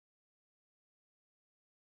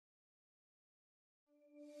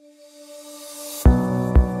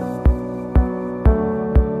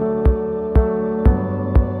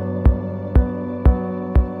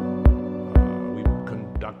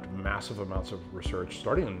massive amounts of research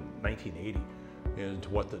starting in 1980 into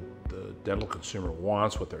what the dental consumer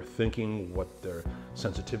wants, what they're thinking, what their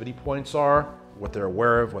sensitivity points are, what they're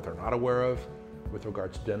aware of, what they're not aware of with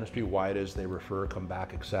regards to dentistry, why it is they refer, come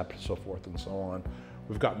back, accept, so forth and so on.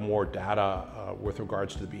 We've got more data with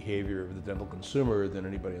regards to the behavior of the dental consumer than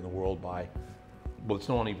anybody in the world by, well, it's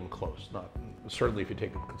not even close. Certainly if you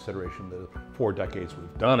take into consideration the 4 decades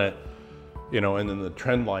we've done it, and then the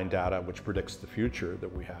trend line data, which predicts the future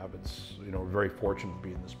that we have, it's, we're very fortunate to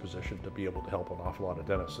be in this position to be able to help an awful lot of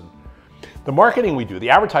dentists. And the marketing we do, the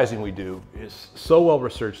advertising we do is so well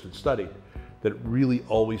researched and studied that it really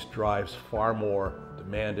always drives far more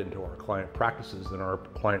demand into our client practices than our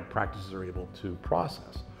client practices are able to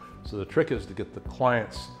process. So the trick is to get the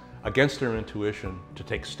clients, against their intuition, to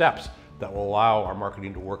take steps that will allow our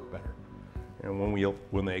marketing to work better. And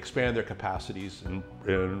when they expand their capacities and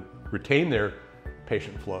retain their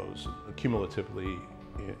patient flows cumulatively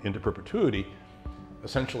into perpetuity,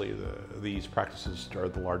 essentially these practices are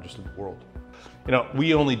the largest in the world.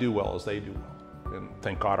 We only do well as they do well. And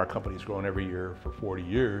thank God our company's grown every year for 40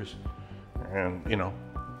 years. And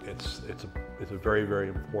it's a very, very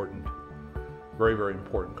important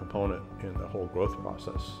component in the whole growth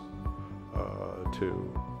process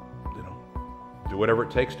to do whatever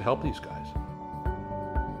it takes to help these guys.